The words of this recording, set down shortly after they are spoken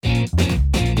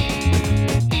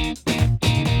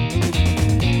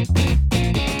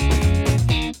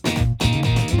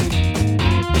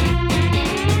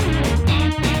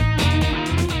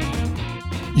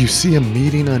You see a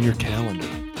meeting on your calendar.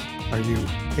 Are you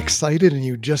excited and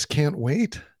you just can't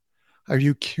wait? Are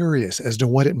you curious as to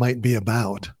what it might be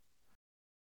about?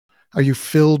 Are you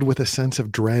filled with a sense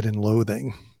of dread and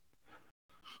loathing?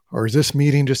 Or is this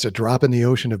meeting just a drop in the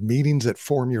ocean of meetings that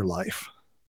form your life?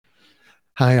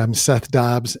 Hi, I'm Seth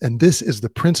Dobbs, and this is the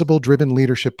Principle Driven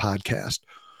Leadership Podcast,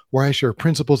 where I share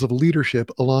principles of leadership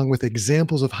along with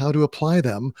examples of how to apply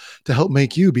them to help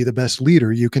make you be the best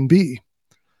leader you can be.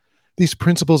 These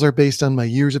principles are based on my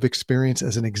years of experience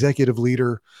as an executive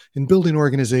leader in building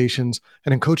organizations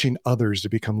and in coaching others to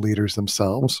become leaders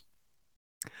themselves.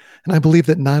 And I believe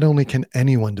that not only can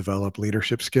anyone develop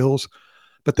leadership skills,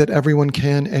 but that everyone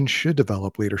can and should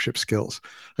develop leadership skills.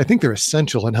 I think they're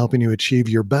essential in helping you achieve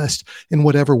your best in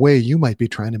whatever way you might be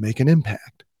trying to make an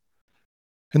impact.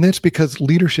 And that's because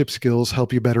leadership skills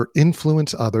help you better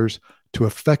influence others to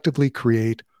effectively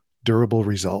create durable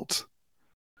results.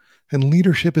 And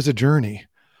leadership is a journey,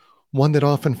 one that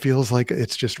often feels like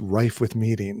it's just rife with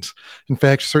meetings. In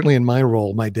fact, certainly in my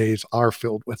role, my days are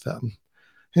filled with them.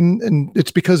 And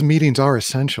it's because meetings are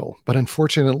essential, but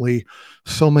unfortunately,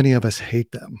 so many of us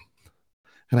hate them.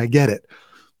 And I get it.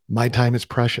 My time is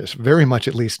precious, very much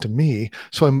at least to me.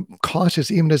 So I'm cautious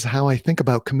even as how I think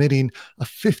about committing a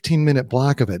 15-minute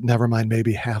block of it, never mind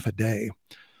maybe half a day.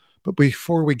 But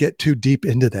before we get too deep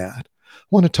into that, I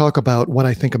want to talk about what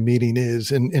I think a meeting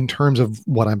is in terms of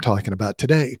what I'm talking about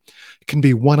today. It can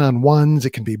be one-on-ones,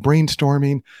 it can be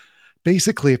brainstorming.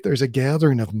 Basically, if there's a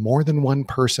gathering of more than one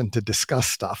person to discuss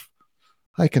stuff,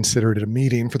 I consider it a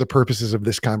meeting for the purposes of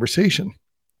this conversation.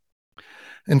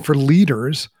 And for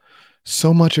leaders,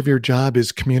 so much of your job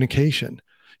is communication.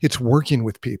 It's working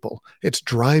with people. It's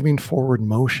driving forward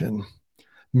motion.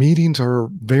 Meetings are a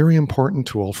very important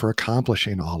tool for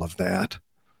accomplishing all of that.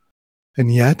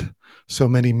 And yet, so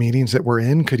many meetings that we're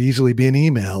in could easily be an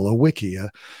email, a wiki, a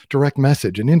direct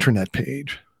message, an intranet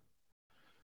page.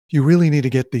 You really need to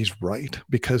get these right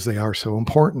because they are so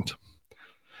important.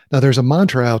 Now, there's a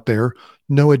mantra out there,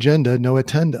 no agenda, no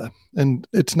attenda. And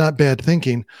it's not bad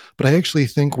thinking, but I actually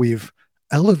think we've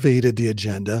elevated the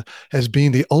agenda as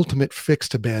being the ultimate fix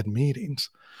to bad meetings.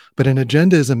 But an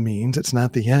agenda is a means, it's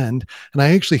not the end. And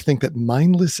I actually think that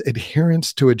mindless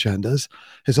adherence to agendas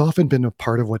has often been a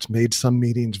part of what's made some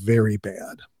meetings very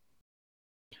bad.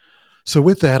 So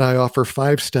with that, I offer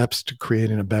 5 steps to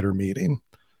creating a better meeting.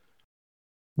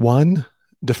 1,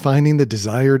 defining the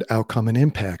desired outcome and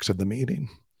impacts of the meeting.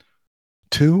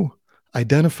 2,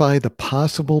 identify the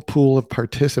possible pool of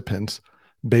participants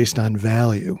based on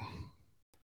value.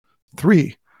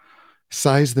 3,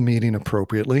 size the meeting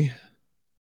appropriately.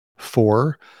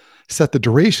 4, set the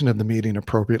duration of the meeting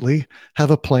appropriately,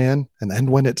 have a plan, and end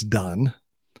when it's done.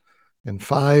 And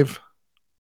 5,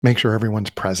 make sure everyone's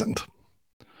present.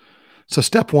 So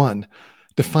step 1,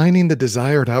 defining the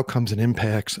desired outcomes and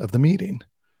impacts of the meeting.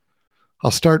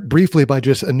 I'll start briefly by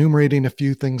just enumerating a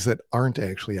few things that aren't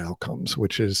actually outcomes,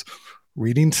 which is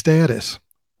reading status,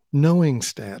 knowing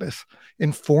status,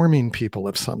 informing people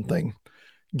of something,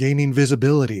 gaining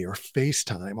visibility or face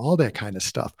time, all that kind of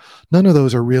stuff. None of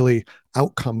those are really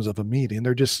outcomes of a meeting.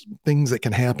 They're just things that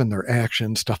can happen, they're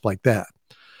actions, stuff like that.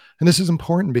 And this is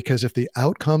important because if the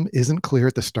outcome isn't clear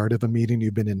at the start of a meeting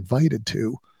you've been invited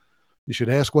to, you should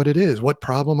ask what it is. What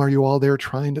problem are you all there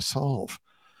trying to solve?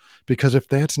 Because if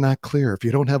that's not clear, if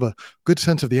you don't have a good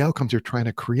sense of the outcomes you're trying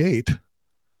to create, you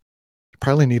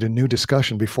probably need a new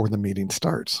discussion before the meeting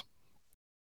starts.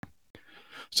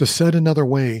 So said another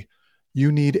way, you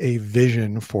need a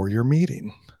vision for your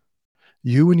meeting.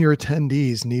 You and your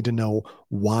attendees need to know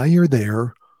why you're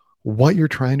there, what you're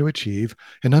trying to achieve,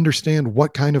 and understand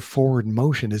what kind of forward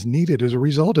motion is needed as a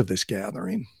result of this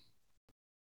gathering.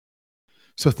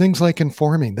 So things like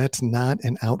informing, that's not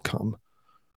an outcome.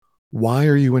 Why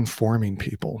are you informing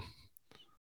people?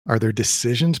 Are there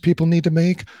decisions people need to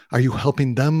make? Are you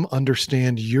helping them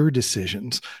understand your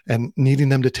decisions and needing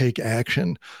them to take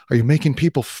action? Are you making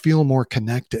people feel more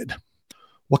connected?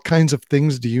 What kinds of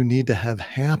things do you need to have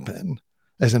happen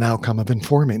as an outcome of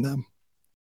informing them?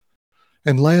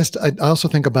 And last, I also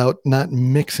think about not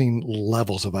mixing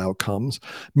levels of outcomes,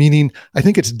 meaning I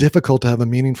think it's difficult to have a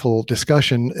meaningful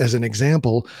discussion as an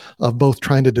example of both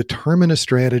trying to determine a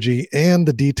strategy and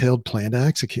the detailed plan to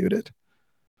execute it.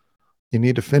 You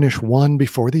need to finish one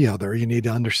before the other. You need to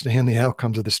understand the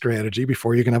outcomes of the strategy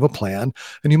before you can have a plan.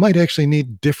 And you might actually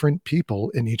need different people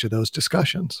in each of those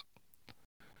discussions.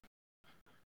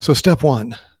 So step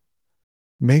 1,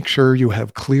 make sure you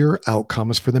have clear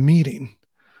outcomes for the meeting.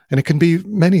 And it can be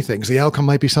many things. The outcome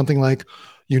might be something like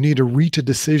you need to reach a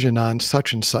decision on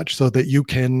such and such so that you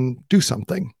can do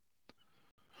something.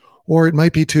 Or it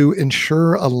might be to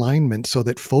ensure alignment so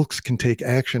that folks can take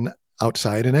action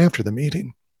outside and after the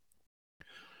meeting.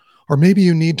 Or maybe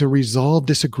you need to resolve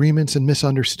disagreements and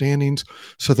misunderstandings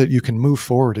so that you can move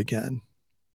forward again.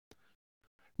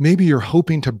 Maybe you're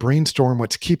hoping to brainstorm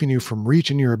what's keeping you from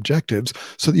reaching your objectives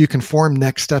so that you can form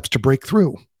next steps to break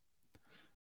through.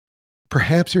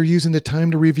 Perhaps you're using the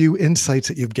time to review insights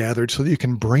that you've gathered so that you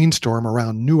can brainstorm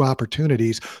around new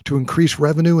opportunities to increase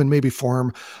revenue and maybe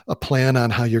form a plan on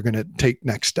how you're going to take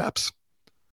next steps.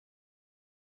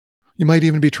 You might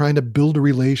even be trying to build a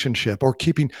relationship or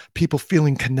keeping people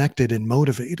feeling connected and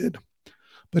motivated.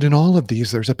 But in all of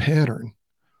these, there's a pattern.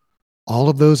 All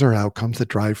of those are outcomes that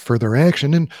drive further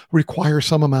action and require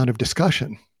some amount of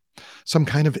discussion, some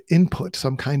kind of input,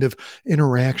 some kind of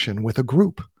interaction with a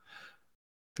group.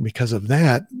 And because of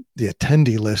that, the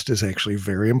attendee list is actually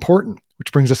very important,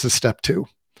 which brings us to step 2,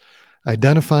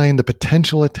 identifying the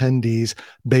potential attendees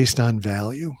based on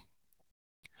value.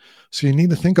 So you need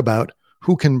to think about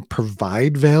who can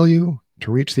provide value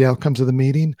to reach the outcomes of the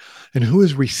meeting and who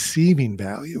is receiving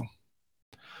value.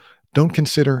 Don't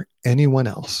consider anyone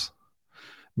else.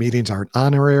 Meetings aren't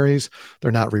honoraries.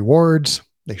 They're not rewards.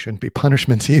 They shouldn't be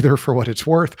punishments either, for what it's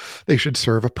worth. They should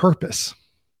serve a purpose.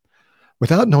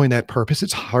 Without knowing that purpose,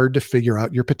 it's hard to figure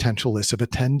out your potential list of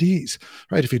attendees,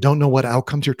 right? If you don't know what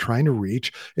outcomes you're trying to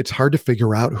reach, it's hard to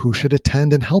figure out who should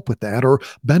attend and help with that or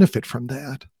benefit from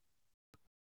that.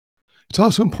 It's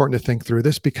also important to think through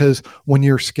this because when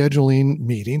you're scheduling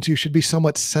meetings, you should be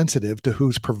somewhat sensitive to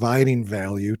who's providing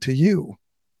value to you.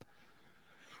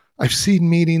 I've seen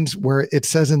meetings where it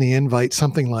says in the invite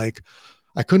something like,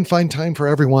 "I couldn't find time for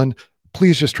everyone.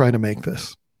 Please just try to make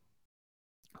this."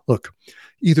 Look,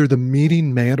 either the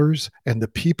meeting matters and the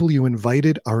people you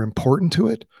invited are important to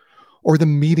it, or the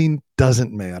meeting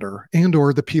doesn't matter and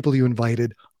or the people you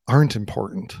invited aren't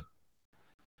important.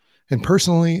 And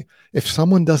personally, if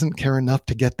someone doesn't care enough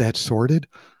to get that sorted,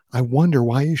 I wonder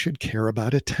why you should care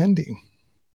about attending.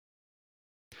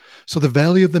 So the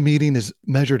value of the meeting is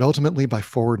measured ultimately by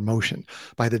forward motion,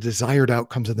 by the desired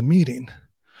outcomes of the meeting.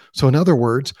 So in other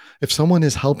words, if someone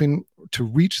is helping to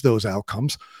reach those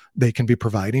outcomes, they can be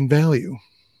providing value.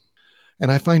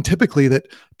 And I find typically that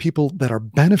people that are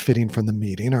benefiting from the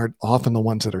meeting are often the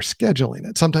ones that are scheduling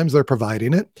it. Sometimes they're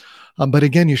providing it. But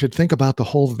again, you should think about the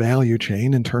whole value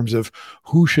chain in terms of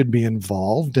who should be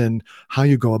involved and how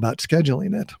you go about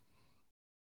scheduling it.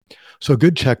 So a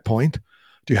good checkpoint: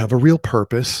 do you have a real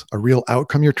purpose, a real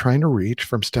outcome you're trying to reach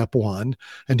from step 1?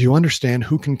 And do you understand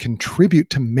who can contribute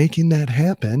to making that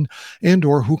happen and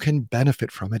or who can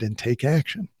benefit from it and take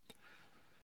action?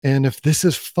 And if this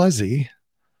is fuzzy,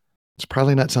 it's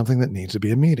probably not something that needs to be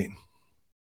a meeting.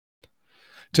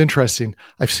 It's interesting.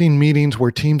 I've seen meetings where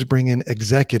teams bring in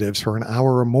executives for an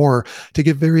hour or more to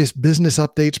give various business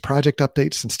updates, project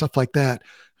updates, and stuff like that.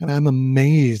 And I'm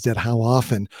amazed at how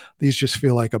often these just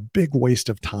feel like a big waste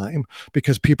of time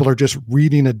because people are just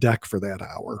reading a deck for that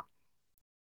hour.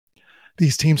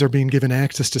 These teams are being given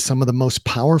access to some of the most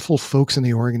powerful folks in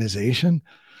the organization.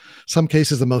 Some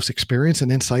cases, the most experienced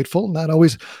and insightful, not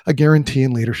always a guarantee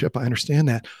in leadership. I understand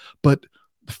that. But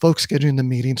the folks scheduling the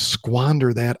meeting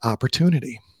squander that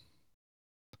opportunity.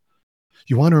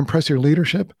 You want to impress your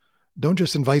leadership? Don't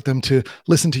just invite them to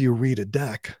listen to you read a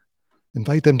deck.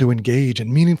 Invite them to engage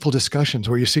in meaningful discussions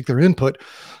where you seek their input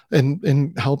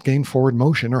and help gain forward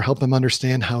motion or help them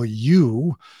understand how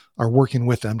you are working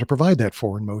with them to provide that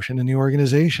forward motion in the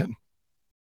organization.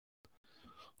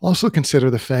 Also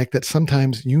consider the fact that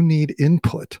sometimes you need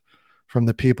input from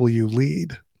the people you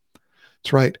lead.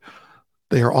 That's right.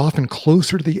 They are often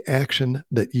closer to the action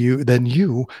than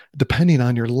you, depending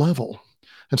on your level.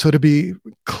 And so to be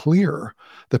clear,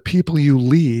 the people you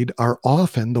lead are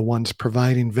often the ones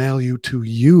providing value to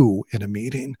you in a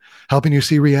meeting, helping you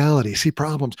see reality, see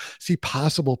problems, see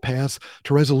possible paths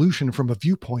to resolution from a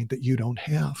viewpoint that you don't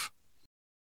have.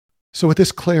 So with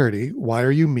this clarity, why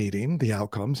are you meeting, the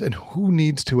outcomes, and who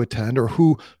needs to attend or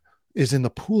who is in the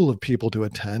pool of people to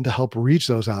attend to help reach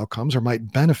those outcomes or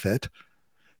might benefit,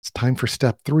 it's time for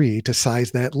step 3 to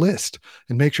size that list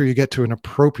and make sure you get to an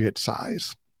appropriate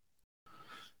size.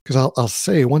 Because I'll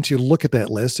say, once you look at that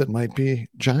list, it might be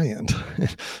giant.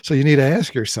 So you need to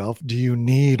ask yourself, do you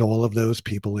need all of those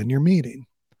people in your meeting?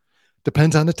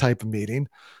 Depends on the type of meeting.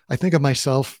 I think of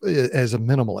myself as a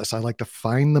minimalist. I like to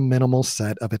find the minimal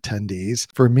set of attendees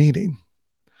for a meeting.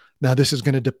 Now, this is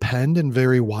going to depend and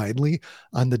vary widely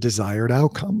on the desired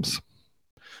outcomes.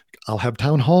 I'll have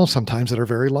town halls sometimes that are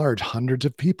very large, hundreds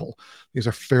of people. These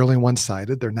are fairly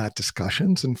one-sided. They're not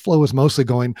discussions, and flow is mostly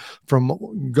going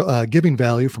from giving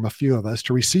value from a few of us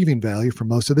to receiving value from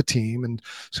most of the team and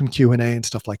some Q&A and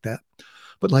stuff like that.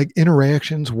 But like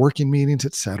interactions, working meetings,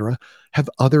 etc., have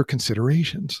other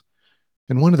considerations.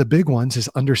 And one of the big ones is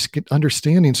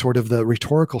understanding sort of the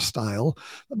rhetorical style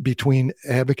between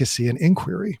advocacy and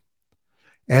inquiry.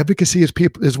 Advocacy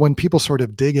is when people sort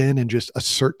of dig in and just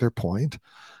assert their point.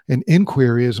 And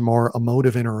inquiry is more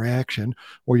emotive interaction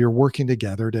where you're working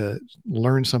together to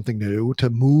learn something new, to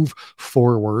move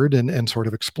forward and sort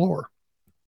of explore.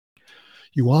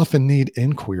 You often need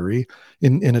inquiry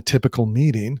in a typical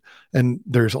meeting. And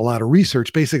there's a lot of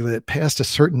research basically that past a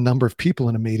certain number of people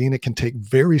in a meeting, it can take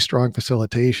very strong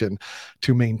facilitation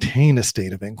to maintain a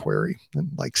state of inquiry,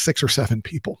 like 6 or 7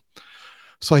 people.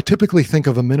 So I typically think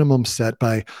of a minimum set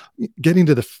by getting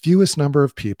to the fewest number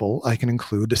of people I can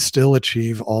include to still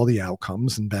achieve all the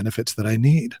outcomes and benefits that I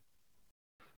need.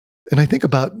 And I think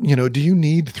about, do you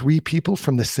need 3 people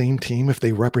from the same team if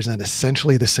they represent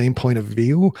essentially the same point of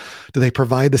view? Do they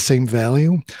provide the same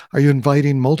value? Are you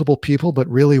inviting multiple people, but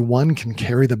really one can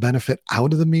carry the benefit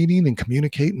out of the meeting and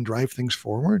communicate and drive things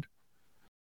forward?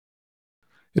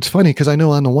 It's funny because I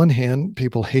know on the one hand,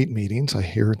 people hate meetings. I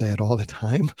hear that all the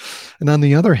time. And on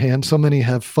the other hand, so many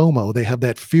have FOMO. They have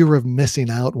that fear of missing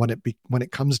out when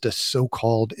it comes to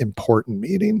so-called important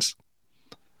meetings.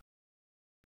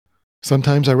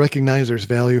 Sometimes I recognize there's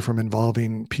value from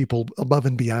involving people above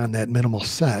and beyond that minimal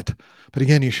set. But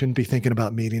again, you shouldn't be thinking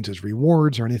about meetings as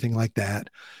rewards or anything like that.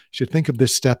 You should think of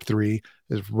this step 3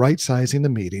 as right-sizing the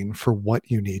meeting for what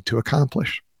you need to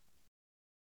accomplish.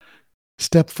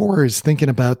 Step 4 is thinking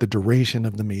about the duration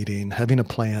of the meeting, having a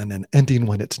plan, and ending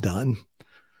when it's done.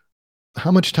 How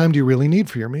much time do you really need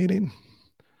for your meeting?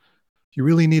 You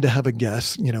really need to have a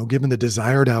guess, given the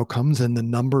desired outcomes and the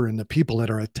number and the people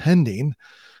that are attending,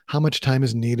 how much time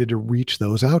is needed to reach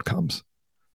those outcomes.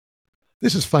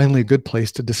 This is finally a good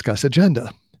place to discuss agenda.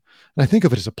 And I think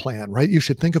of it as a plan, right? You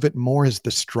should think of it more as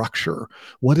the structure.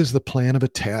 What is the plan of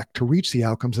attack to reach the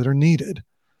outcomes that are needed?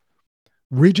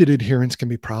 Rigid adherence can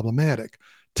be problematic.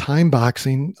 Time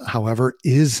boxing, however,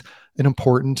 is an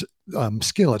important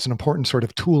skill. It's an important sort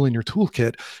of tool in your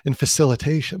toolkit in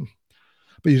facilitation.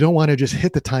 But you don't want to just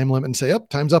hit the time limit and say, oh,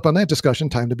 time's up on that discussion,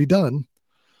 time to be done.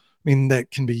 I mean, that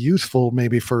can be useful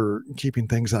maybe for keeping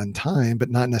things on time,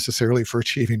 but not necessarily for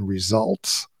achieving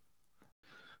results.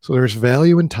 So there's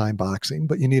value in time boxing,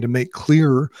 but you need to make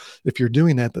clear if you're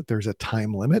doing that there's a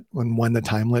time limit when the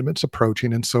time limit's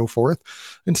approaching and so forth,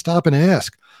 and stop and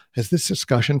ask, has this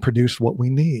discussion produced what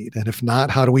we need? And if not,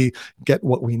 how do we get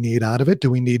what we need out of it? Do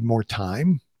we need more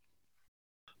time?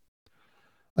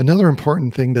 Another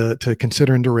important thing to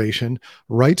consider in duration,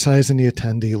 right-sizing the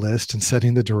attendee list and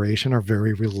setting the duration are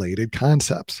very related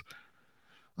concepts.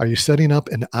 Are you setting up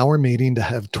an hour meeting to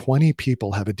have 20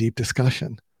 people have a deep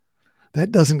discussion?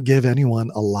 That doesn't give anyone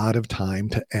a lot of time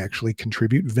to actually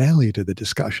contribute value to the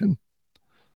discussion.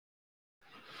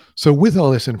 So with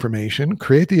all this information,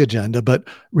 create the agenda, but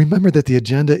remember that the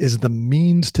agenda is the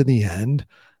means to the end,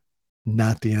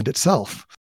 not the end itself.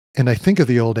 And I think of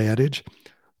the old adage,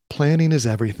 planning is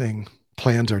everything,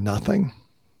 plans are nothing.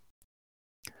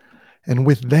 And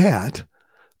with that,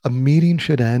 a meeting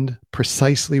should end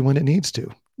precisely when it needs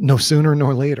to, no sooner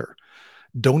nor later.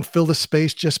 Don't fill the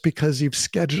space just because you've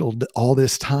scheduled all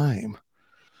this time,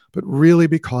 but really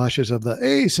be cautious of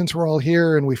hey, since we're all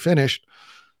here and we finished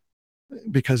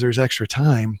because there's extra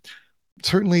time,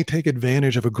 certainly take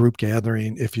advantage of a group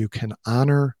gathering if you can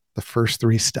honor the first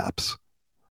 3 steps.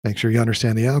 Make sure you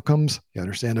understand the outcomes, you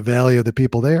understand the value of the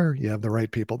people there, you have the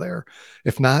right people there.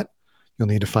 If not, you'll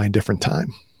need to find different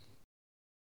time.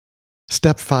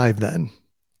 Step 5 then,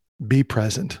 be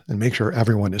present and make sure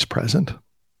everyone is present.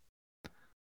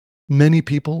 Many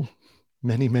people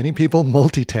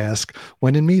multitask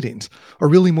when in meetings, or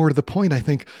really more to the point, I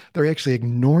think they're actually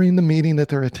ignoring the meeting that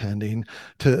they're attending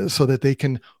so that they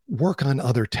can work on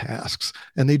other tasks.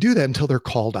 And they do that until they're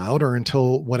called out or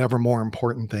until whatever more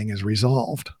important thing is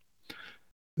resolved.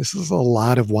 This is a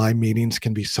lot of why meetings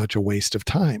can be such a waste of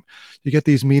time. You get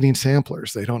these meeting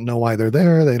samplers. They don't know why they're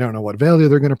there. They don't know what value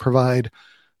they're going to provide.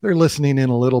 They're listening in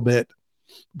a little bit,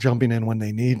 jumping in when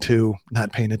they need to,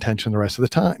 not paying attention the rest of the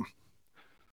time.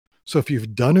 So if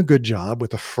you've done a good job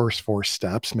with the first 4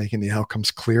 steps, making the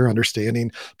outcomes clear,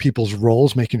 understanding people's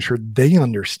roles, making sure they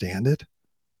understand it,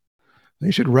 they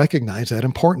should recognize that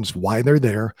importance, why they're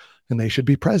there, and they should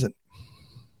be present.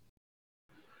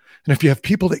 And if you have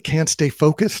people that can't stay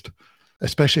focused,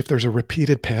 especially if there's a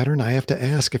repeated pattern, I have to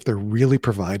ask if they're really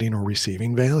providing or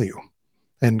receiving value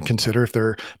and consider if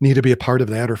they need to be a part of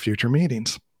that or future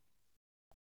meetings.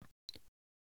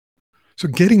 So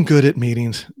getting good at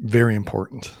meetings, very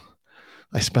important.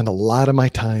 I spend a lot of my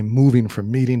time moving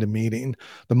from meeting to meeting.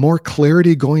 The more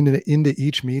clarity going into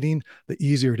each meeting, the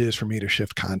easier it is for me to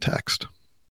shift context.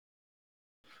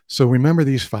 So remember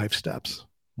these 5 steps.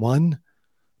 1,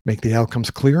 make the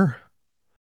outcomes clear.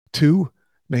 2,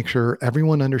 make sure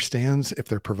everyone understands if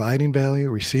they're providing value,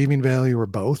 receiving value, or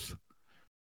both.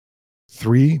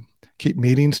 3, keep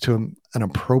meetings to an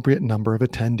appropriate number of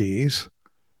attendees.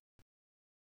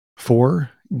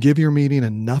 4, give your meeting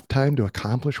enough time to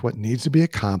accomplish what needs to be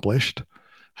accomplished.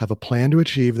 Have a plan to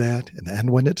achieve that and end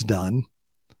when it's done.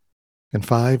 And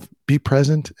 5, be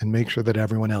present and make sure that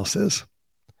everyone else is.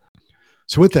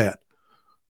 So with that,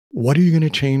 what are you going to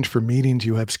change for meetings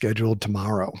you have scheduled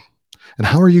tomorrow? And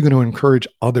how are you going to encourage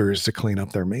others to clean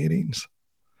up their meetings?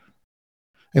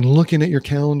 And looking at your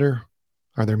calendar,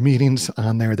 are there meetings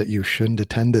on there that you shouldn't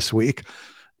attend this week?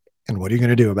 And what are you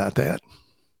going to do about that?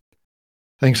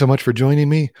 Thanks so much for joining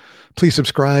me. Please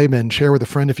subscribe and share with a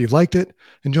friend if you liked it.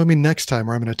 And join me next time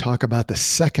where I'm going to talk about the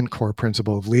second core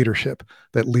principle of leadership,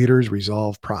 that leaders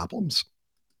resolve problems.